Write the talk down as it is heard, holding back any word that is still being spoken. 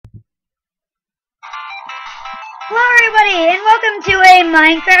Hello everybody, and welcome to a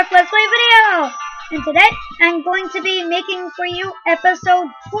Minecraft Let's Play video! And today, I'm going to be making for you episode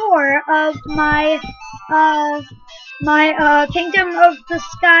 4 of my Kingdom of the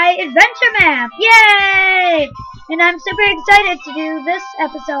Sky adventure map! Yay! And I'm super excited to do this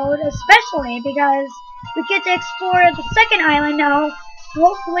episode, especially because we get to explore the second island now,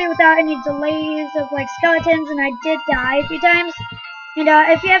 hopefully without any delays of like skeletons, and I did die a few times. And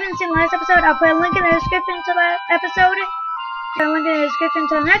if you haven't seen the last episode, I'll put a link in the description to that episode. I'll link in the description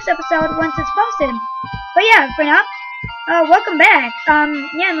to the next episode once it's posted. But yeah, for now, welcome back.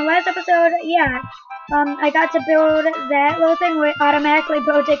 Yeah, in the last episode, I got to build that little thing where it automatically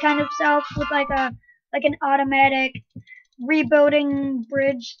built it kind of self with like an automatic rebuilding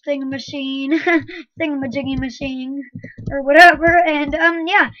bridge thingamajiggy machine or whatever. And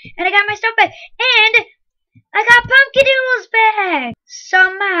yeah, and I got my stuff back. And I got Doggie-Doodles back!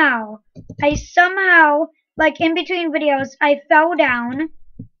 Somehow, like in between videos, I fell down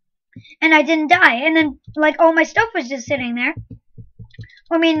and I didn't die. And then, like, all my stuff was just sitting there.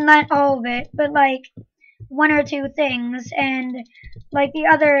 I mean, not all of it, but like one or two things. And like the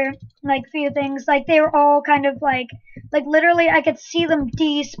other, like, few things, like they were all kind of like literally I could see them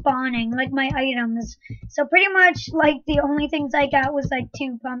despawning, like my items. So pretty much, like, the only things I got was like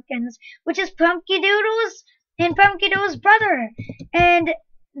 2 pumpkins, which is Doggie-Doodles and Doggie-Doodles' brother. And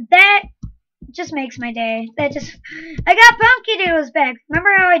that just makes my day. I got Doggie-Doodles back.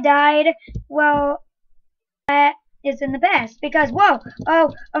 Remember how I died? Well, that is in the past. Because, whoa,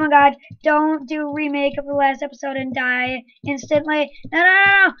 oh my god, don't do remake of the last episode and die instantly.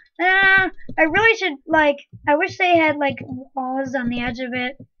 No. I really should, like, I wish they had, like, walls on the edge of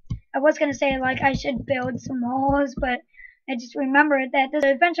it. I was gonna say, like, I should build some walls, but I just remembered that this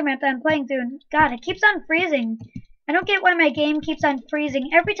adventure map that I'm playing through, and god, it keeps on freezing. I don't get why my game keeps on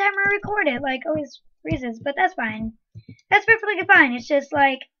freezing every time I record it, like, always freezes, but that's fine. That's perfectly fine. It's just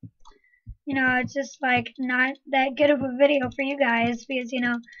like, you know, it's just like not that good of a video for you guys because, you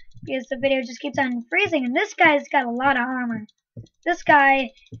know, because the video just keeps on freezing. And this guy's got a lot of armor. This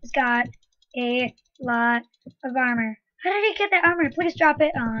guy has got a lot of armor. How did he get that armor? Please drop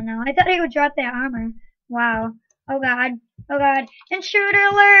it. Oh no, I thought he would drop that armor. Wow. Oh god. Oh god. Intruder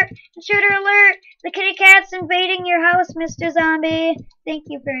alert! Intruder alert! The kitty cat's invading your house, Mr. Zombie. Thank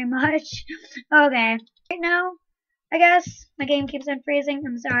you very much. Okay. Right now, I guess my game keeps on freezing.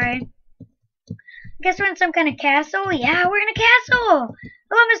 I'm sorry. I guess we're in some kind of castle. Yeah, we're in a castle!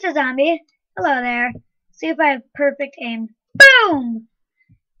 Hello, Mr. Zombie. Hello there. See if I have perfect aim. Boom!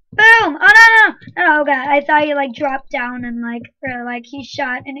 Boom! Oh, no! Oh, God. I thought he, like, dropped down and, like, or, like, he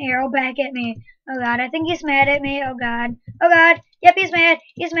shot an arrow back at me. Oh, God. I think he's mad at me. Oh, God. Oh, God. Yep, he's mad.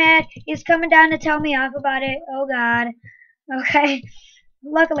 He's mad. He's coming down to tell me off about it. Oh, God. Okay.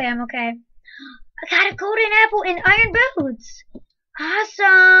 Luckily, I'm okay. I got a golden apple and iron boots.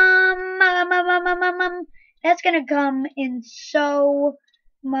 Awesome! That's gonna come in so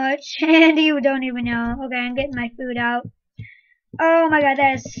much handy you don't even know. Okay, I'm getting my food out. Oh my god,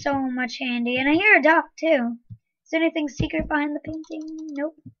 that is so much handy. And I hear a dog too. Is there anything secret behind the painting?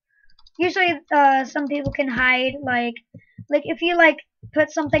 Nope. Usually, some people can hide, like if you like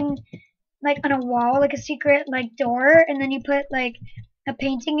put something like on a wall, like a secret like door, and then you put like a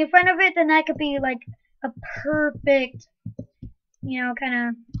painting in front of it, then that could be like a perfect, you know,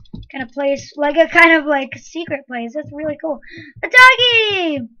 kind of place, like a kind of like secret place. That's really cool. A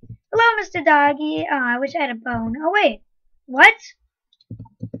doggy! Hello, Mr. Doggie. Oh, I wish I had a bone. Oh wait, what?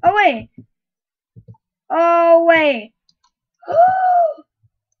 Oh wait. Oh wait.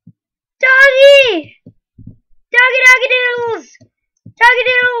 Doggy! Doggie-Doodles!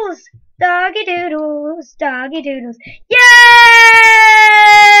 Doggie-Doodles! Doggie-Doodles! Doggie-Doodles! Yay!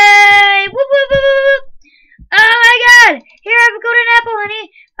 Whoop, whoop, whoop, whoop. Oh my god! Here, I have a golden apple, honey.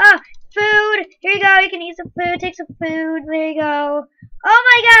 Food. Here you go. You can eat some food. Take some food. There you go. Oh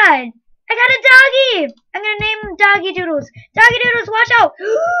my god! I got a doggy! I'm gonna name him Doggie-Doodles. Doggie-Doodles, watch out!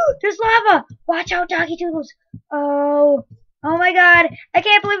 There's lava! Watch out, Doggie-Doodles. Oh my god. I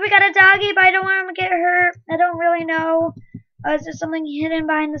can't believe we got a doggy, but I don't want him to get hurt. I don't really know. Is there something hidden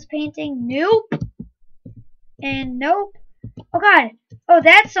behind this painting? Nope. And nope. Oh god. Oh,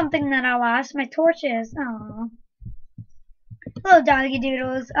 that's something that I lost. My torches. Aww. Hello,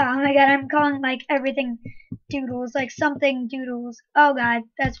 Doggie-Doodles. Oh my god, I'm calling like everything doodles, like something doodles. Oh god,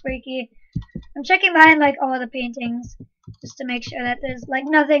 that's freaky. I'm checking behind like all the paintings just to make sure that there's like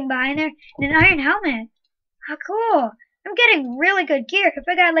nothing behind there. And an iron helmet. How cool. I'm getting really good gear. If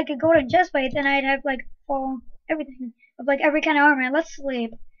I got like a golden chestplate, then I'd have like full everything of like every kind of armor. Let's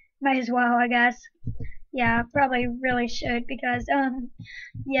sleep. Might as well, I guess. Yeah, probably really should because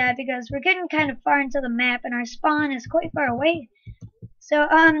yeah, because we're getting kind of far into the map and our spawn is quite far away. So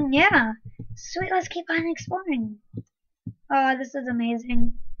yeah. Sweet, let's keep on exploring. Oh, this is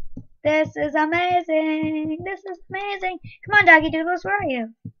amazing. This is amazing. This is amazing. Come on, Doggie-Doodles, where are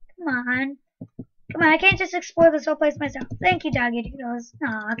you? Come on. Come on, I can't just explore this whole place myself. Thank you, Doggie-Doodles.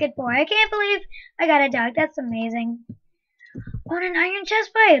 Aw, good boy. I can't believe I got a dog. That's amazing. On an iron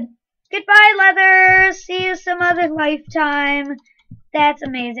chest plate. Goodbye, Leather. See you some other lifetime. That's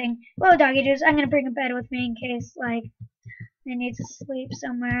amazing. Well, Doggie-Doodles, I'm going to bring a bed with me in case, like, I need to sleep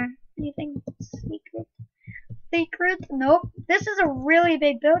somewhere. Anything secret? Secret? Nope. This is a really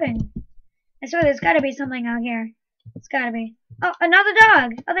big building. I swear there's gotta be something out here. It's gotta be. Oh, another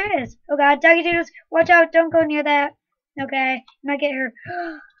dog! Oh, there it is. Oh god, Doggie-Doodles, watch out, don't go near that. Okay, you might get hurt.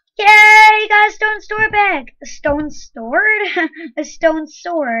 Yay, you got a stone sword back! A stone sword? A stone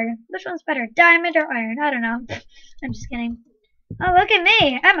sword. Which one's better, diamond or iron? I don't know. I'm just kidding. Oh, look at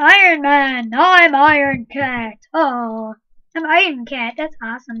me! I'm Iron Man! I'm Iron Cat! Oh, I'm Iron Cat. That's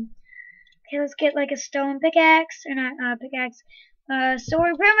awesome. Okay, let's get like a stone pickaxe, or not pickaxe. So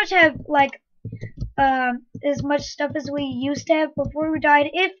we pretty much have like as much stuff as we used to have before we died,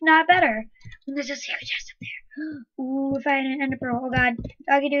 if not better. And there's a secret chest up there. Ooh, if I had an ender pearl. Oh god,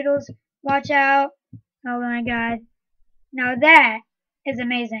 Doggie-Doodles, watch out. Oh my god. Now that is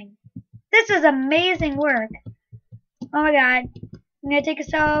amazing. This is amazing work. Oh my god. I'm gonna take a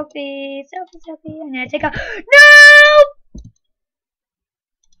selfie. Selfie. I'm gonna take a no.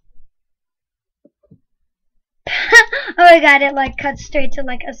 Oh my god, it like cuts straight to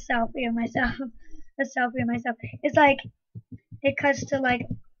like a selfie of myself. A selfie of myself. It's like it cuts to like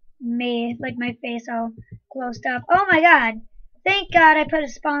me, like my face all closed up. Oh my god. Thank god I put a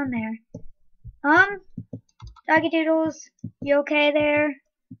spawn there. Doggie-Doodles, you okay there?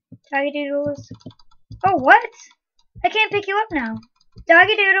 Doggie-Doodles. Oh, what? I can't pick you up now.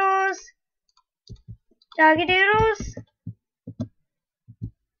 Doggie-Doodles. Doggie-Doodles.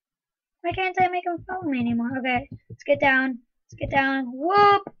 Why can't I make him follow me anymore? Okay, let's get down. Let's get down.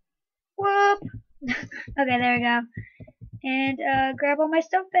 Whoop! Whoop! Okay, there we go. And grab all my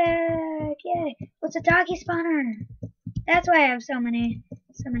stuff back. Yay! What's a doggy spawner? That's why I have so many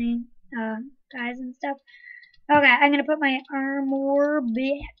guys and stuff. Okay, I'm gonna put my armor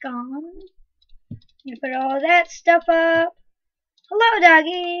back on. I'm gonna put all that stuff up. Hello,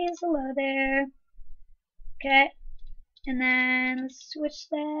 doggies. Hello there. Okay, and then let's switch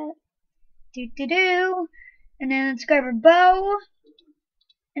that. And then let's grab our bow.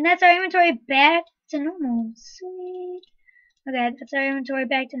 And that's our inventory back to normal. Sweet. Okay, that's our inventory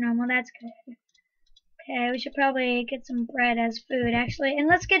back to normal. That's good. Okay, we should probably get some bread as food, actually. And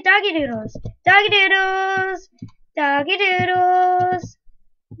let's get Doggie-Doodles. Doggie-Doodles! Doggie-Doodles!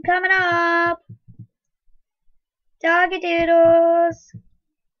 I'm coming up. Doggie-Doodles!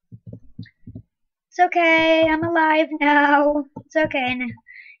 It's okay. I'm alive now. It's okay now.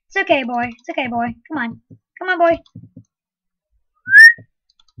 It's okay, boy. It's okay, boy. Come on. Come on, boy.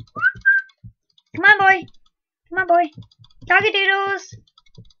 Come on, boy. Come on, boy. Doggie-Doodles.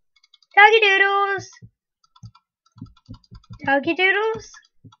 Doggie-Doodles. Doggie-Doodles.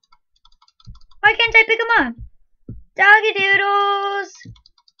 Why can't I pick him up? Doggie-Doodles.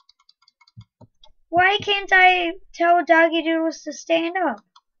 Why can't I tell Doggie-Doodles to stand up?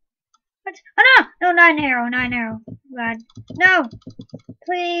 What? Oh no! No, not an arrow. Not an arrow. God. No.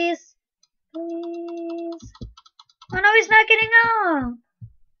 Please. Please. Oh no, he's not getting up.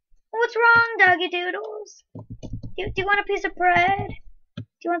 What's wrong, Doggie-Doodles? Do you want a piece of bread? Do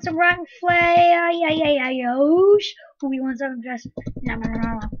you want some rotten flesh? We want some just. No.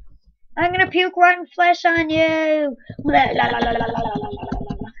 I'm gonna puke rotten flesh on you.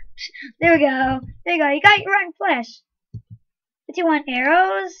 There we go. There you go. You got your rotten flesh. But you want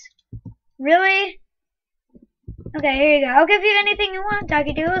arrows? Really? Okay, here you go. I'll give you anything you want,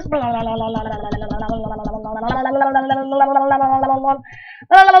 Doggie-Doodles. Oh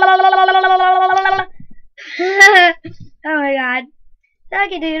my god.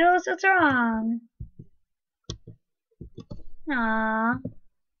 Doggie-Doodles, what's wrong? Aww.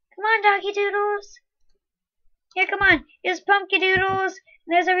 Come on, Doggie-Doodles. Here, come on. Here's Pumpkin-Doodles. And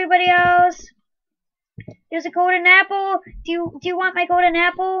there's everybody else. There's a golden apple. Do you want my golden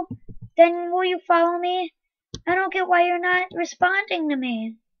apple? Then will you follow me? I don't get why you're not responding to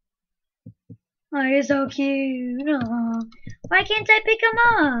me. Oh, you're so cute. Aww. Why can't I pick him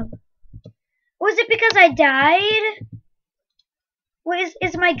up? Was it because I died?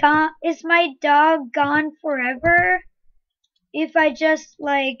 Is my dog gone forever? If I just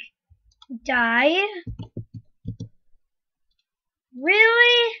like died?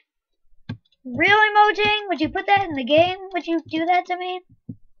 Really? Really, Mojang? Would you put that in the game? Would you do that to me?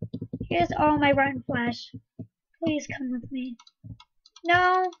 Here's all my rotten flesh. Please come with me.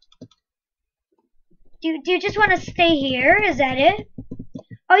 No? Do you just want to stay here? Is that it?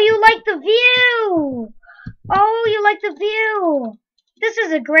 Oh, you like the view! Oh, you like the view! This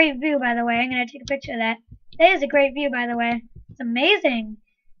is a great view, by the way. I'm going to take a picture of that. That is a great view, by the way. It's amazing.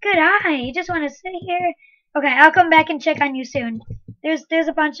 Good eye. You just want to sit here? Okay, I'll come back and check on you soon. There's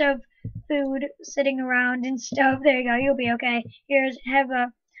a bunch of food sitting around and stuff. There you go. You'll be okay. Here's have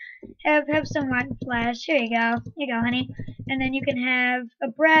some rotten flesh. Here you go. Here you go, honey. And then you can have a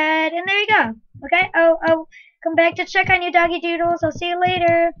bread. And there you go. Okay. Oh, come back to check on you, Doggie-Doodles. I'll see you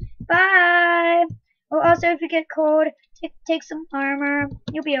later. Bye. Oh, also, if you get cold, take some armor.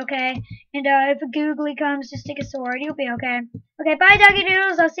 You'll be okay. And if a googly comes, just take a sword. You'll be okay. Okay, bye,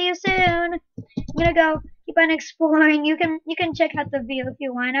 Doggie-Doodles. I'll see you soon. I'm gonna go keep on exploring. You can check out the view if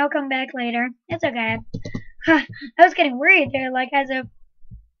you want. I'll come back later. It's okay. I was getting worried there, like as if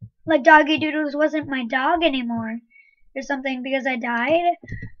Doggie-Doodles wasn't my dog anymore or something because I died.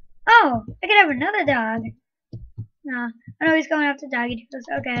 Oh, I could have another dog. No, I know he's going up to Doggie-Doodles.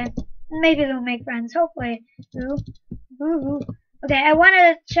 Okay. Maybe they'll make friends, hopefully. Ooh. Ooh. Okay, I want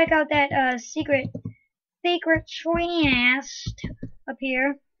to check out that secret chest up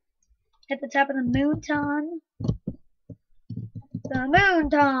here at the top of the moonton. The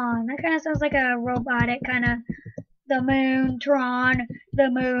moonton. That kind of sounds like a robotic kind of. The moontron. The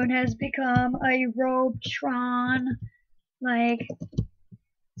moon has become a robotron. Like,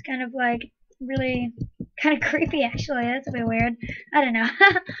 it's kind of like really kind of creepy, actually. That's a bit weird. I don't know.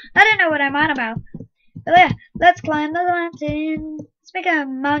 I don't know what I'm on about. But yeah, let's climb the mountain. Let's make a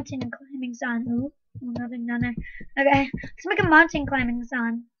mountain climbing song. Ooh, nothing down there. Okay, let's make a mountain climbing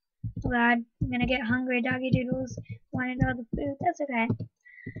song. Oh God, I'm gonna get hungry. Doggie-Doodles wanted all the food. That's okay.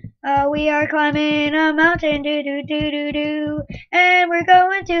 We are climbing a mountain, do-do-do-do-do, and we're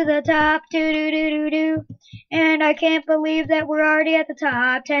going to the top, do-do-do-do-do, and I can't believe that we're already at the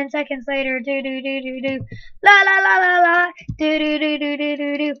top. 10 seconds later, do-do-do-do-do, la-la-la-la-la,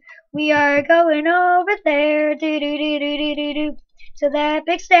 do-do-do-do-do-do-do, we are going over there, do-do-do-do-do-do-do, to that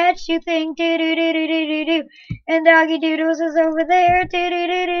big statue thing, do-do-do-do-do-do-do, and Doggie-Doodles is over there,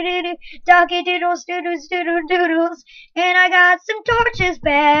 do-do-do-do-do-do, Doggie-Doodles, doodles, doodle-doodles, and I got some torches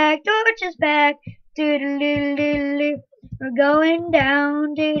back, do-do-do-do-do-do, we're going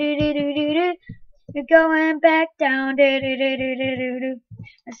down, do-do-do-do-do-do, we're going back down, do-do-do-do-do-do,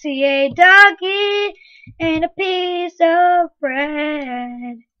 I see a doggy and a piece of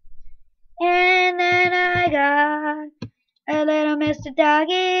bread, and then I got a little Mr.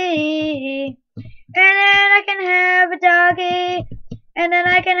 Doggy, and then I can have a doggy, and then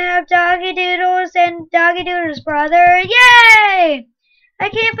I can have Doggie-Doodles and Doggie-Doodles' brother. Yay! I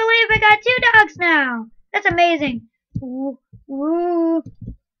can't believe I got 2 dogs now. That's amazing. Ooh, ooh.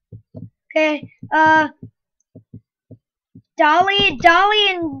 Okay, Dolly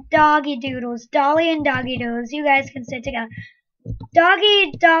and Doggie-Doodles. Dolly and Doggie-Doodles. You guys can sit together.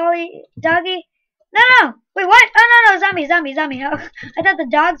 Doggie. No. Wait, what? Oh, no, zombie. Oh, I thought the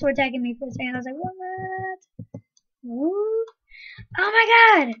dogs were attacking me for a second. I was like, what? Ooh. Oh my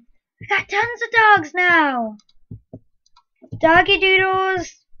God. I got tons of dogs now.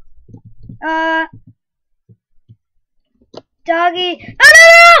 Doggie-Doodles. Doggie.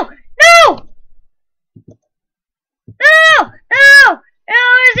 Oh, no!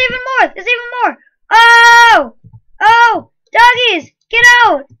 There's even more. Oh, doggies, get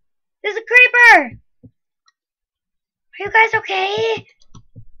out. There's a creeper. Are you guys okay?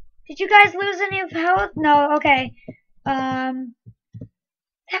 Did you guys lose any of health? No, okay. That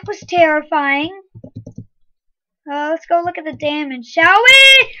was terrifying. Let's go look at the damage, shall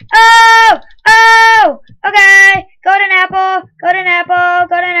we? Oh, okay. Golden apple.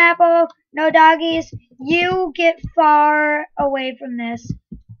 No doggies. You get far away from this.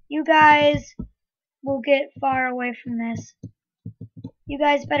 You guys will get far away from this. You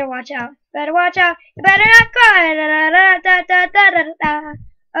guys better watch out. You better not cry.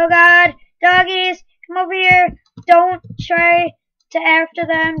 Oh God, doggies, come over here. Don't try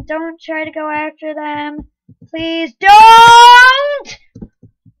to go after them. Please don't!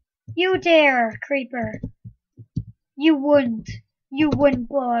 You dare, creeper. You wouldn't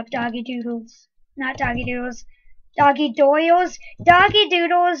blow up Doggie-Doodles. Not Doggie-Doodles. Doggie-Doyals.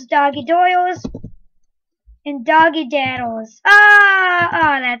 Doggie-Doodles. And Doggie-Daddles.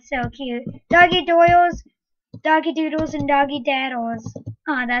 Ah, that's so cute. Doggie-Doyals, Doggie-Doodles, and Doggie-Daddles.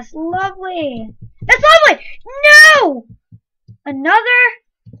 Ah, that's lovely. No! Another?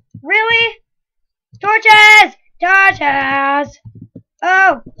 Really? Torches!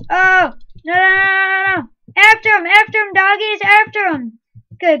 Oh, No, no, no, no, no. After him, doggies, after him.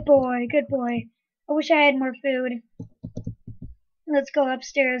 Good boy, good boy. I wish I had more food. Let's go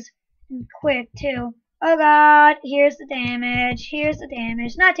upstairs. And quick, too. Oh, God. Here's the damage. Here's the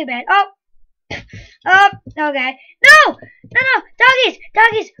damage. Not too bad. Oh. Oh, okay. No! No, no! Doggies!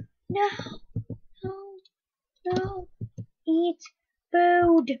 Doggies! No. No. No. Eat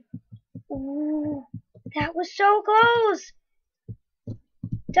food. Ooh. That was so close.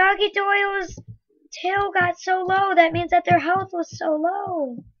 Doggie-Doyals' tail got so low. That means that their health was so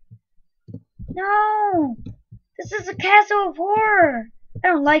low. No. This is a castle of horror. I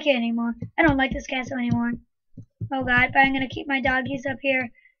don't like it anymore. I don't like this castle anymore. Oh God, but I'm going to keep my doggies up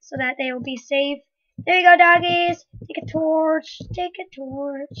here so that they will be safe. There you go, doggies. Take a torch. Take a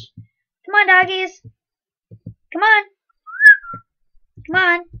torch. Come on, doggies. Come on. Come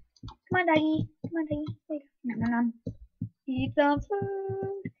on. Come on, doggie. Come on, doggie. There you go. Nom, nom, nom. Eat some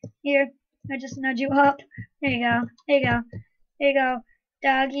food. Here, I just nudge you up. There you go. There you go. There you go.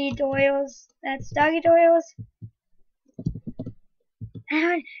 Doggie-Doyals. That's Doggie-Doyals.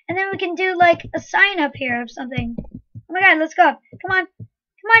 And then we can do like a sign up here of something. Oh my God, let's go. Come on.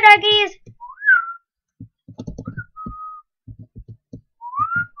 Come on, doggies.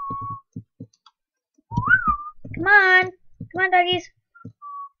 Come on. Come on, doggies.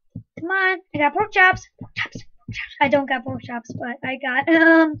 Come on. I got pork chops. Pork chops. Pork chops. I don't got pork chops, but I got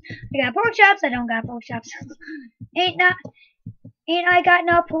pork chops. I don't got pork chops. Ain't I got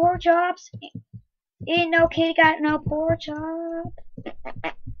no pork chops? Ain't no kitty got no pork chop.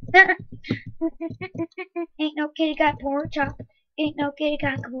 Ain't no kitty got pork chop. Ain't no kitty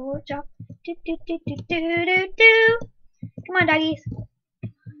got pork chop. Do do do do do do do. Come on, doggies.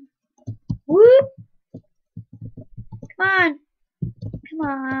 Whoop. Come on. Come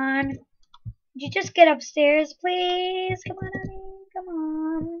on. Would you just get upstairs, please? Come on, honey. Come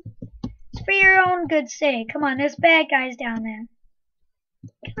on. It's for your own good sake. Come on, there's bad guys down there.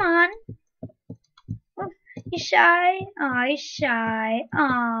 Come on. Oh, you shy? Aw, he's shy.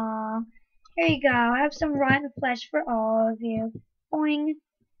 Aw. Here you go. Have some rotten flesh for all of you. Boing.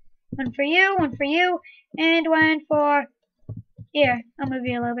 One for you, and one for... Here, I'll move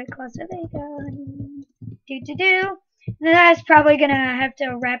you a little bit closer. There you go. Do. That's probably gonna have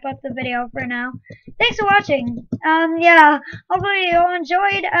to wrap up the video for now. Thanks for watching. Yeah, hopefully you all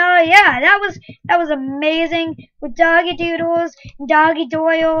enjoyed. Yeah, that was amazing with Doggie-Doodles, and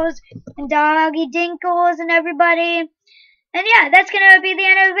Doggie-Doyals, and Doggie-Dinkles, and everybody. And yeah, that's gonna be the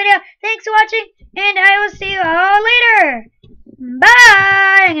end of the video. Thanks for watching, and I will see you all later.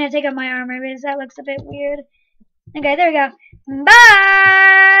 Bye! I'm gonna take off my armor because that looks a bit weird. Okay, there we go.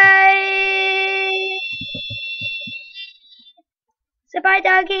 Bye! Say bye,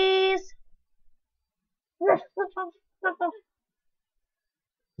 doggies.